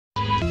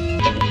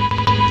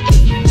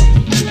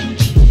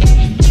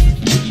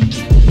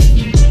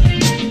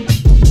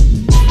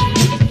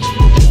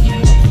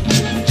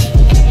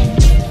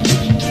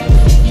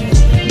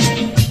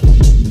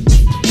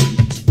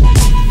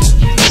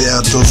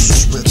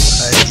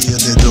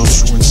that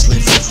those who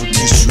enslave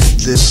Africans should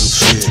live in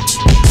fear.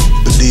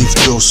 Believe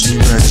those in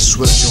the United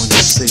States join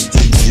the state.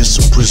 8 years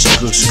of prison,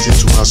 girls who claim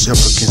to house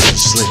Africans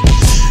enslaved.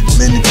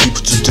 Many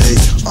people today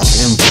are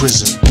in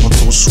prison, but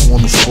those who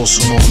want to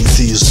force on all the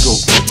theist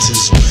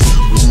dogmatism.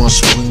 We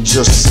must bring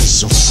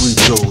justice and free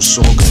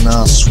those.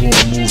 Organize war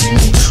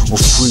movement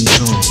of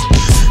freedom.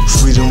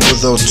 Freedom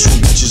without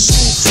truth just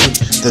ain't free.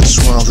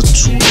 That's why the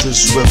truth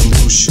is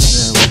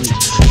revolutionary.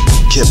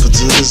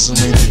 Capitalism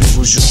ain't the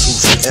crucial tool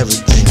for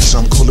everything.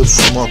 Some call it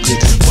free market,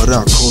 but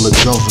I call it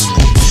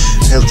government.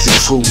 Healthy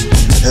food,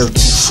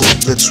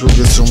 let's rig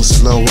it on the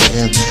slower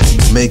and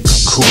make a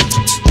coup.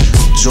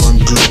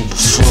 Join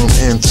Globalfirm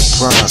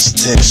enterprise,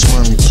 tax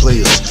money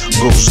players,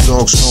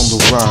 GhostDogz on the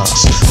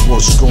rise.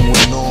 What's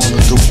going on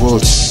in the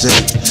world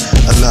today?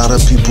 A lot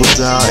of people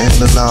die and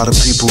a lot of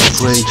people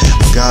pray.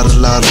 I got a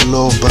lot of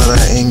love, but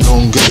I ain't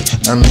gon' get.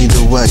 I need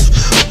a wife,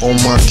 all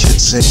my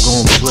kids ain't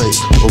gon' play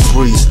or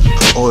breathe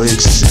or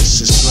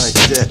exist. It's like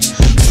that.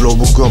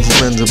 Global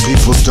government, the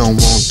people don't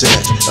want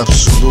that.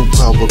 Absolute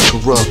power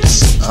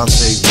corrupts. I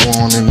take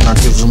one and not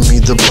giving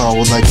me the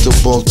power like the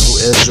ball to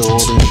Edge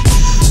Jordan.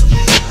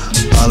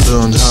 I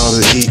learned how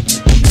to eat,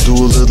 do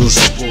a little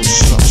sports,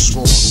 stop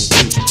smoking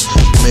weed.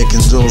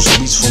 Making those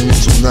beats for me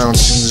to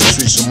lounge in the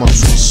streets on my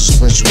full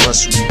suspension,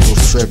 watching me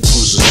perfect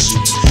cruiser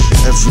seat.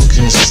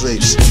 African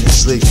slaves,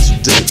 enslaved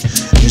today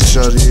in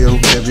Saudi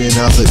Arabia and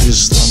other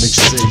Islamic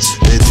states.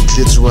 They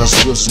declare to us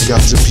girls and got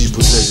the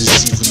people that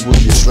receive it will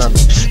be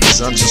Islamic.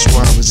 Cause I'm just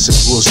wild, it's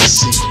supposed to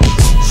see.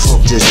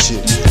 Fuck that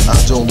shit, I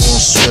don't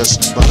want stress,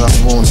 but I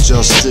want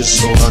justice,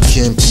 so I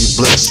can't be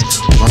blessed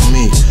by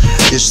me.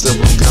 It's the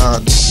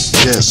God.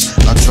 Yes,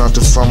 I try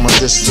to find my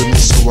destiny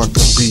so I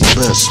can be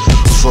best.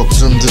 Fuck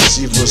them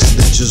deceivers,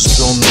 they just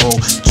don't know.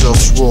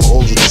 JustWar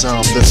all the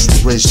time, that's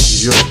the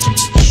ratio.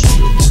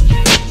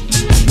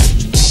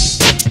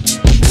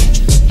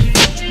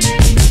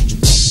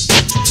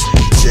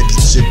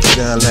 Check it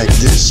out like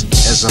this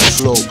as I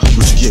flow.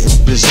 Who's getting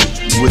busy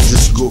with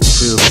this good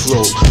feel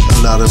flow?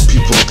 A lot of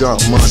people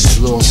got much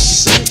love to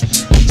say.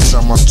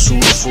 Some are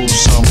truthful,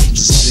 some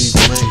deceive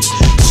me.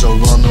 So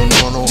run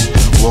on,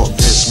 what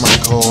is my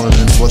calling?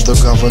 What the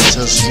government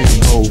tells me,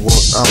 know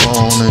what I'm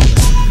on it.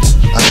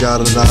 I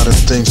got a lot of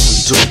things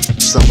to do.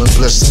 Stopping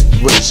plastic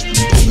waste,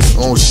 putting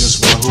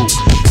oceans by who?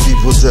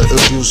 People that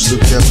abuse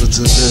the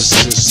capitalist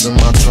system.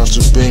 I try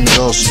to bring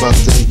those, but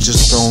they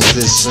just don't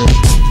listen.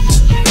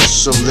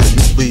 So let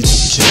me be the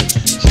king.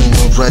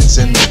 Human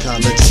rights and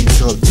ecology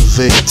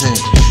cultivating.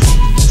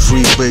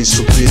 Free base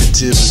for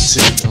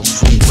creativity and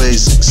free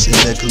basics in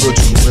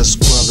ecological best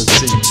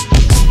quality.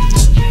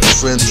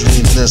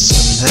 Friendliness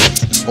and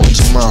health,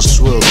 optimized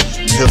world,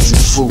 healthy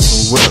food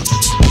and wealth.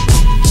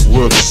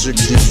 Work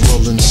strictly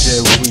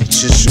voluntary,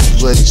 just your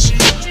place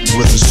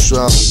with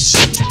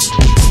astrology.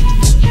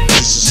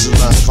 This is the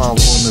life I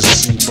wanna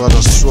see, but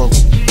I struggle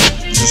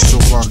just so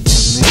I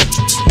can eat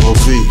or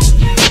be.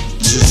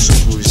 Just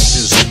so it's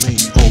just me.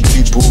 All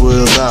people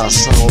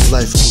realize how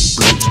life could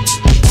be.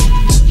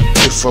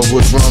 If I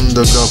would run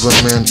the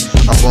government,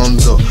 I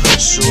wonder,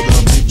 should I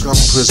become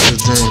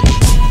president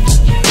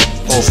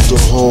of the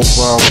whole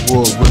wide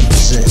world,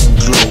 representing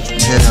Globe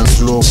and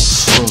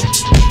Globalfirm,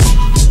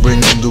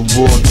 bringing the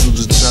war to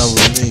the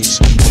Taiwanese.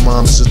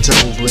 My mind is a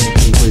terrible brain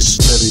to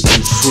waste, let it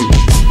be free.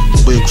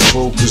 Big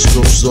focus,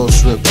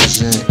 GhostDogz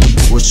represent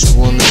what you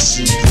wanna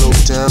see. Globe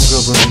down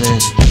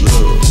government,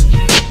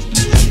 love.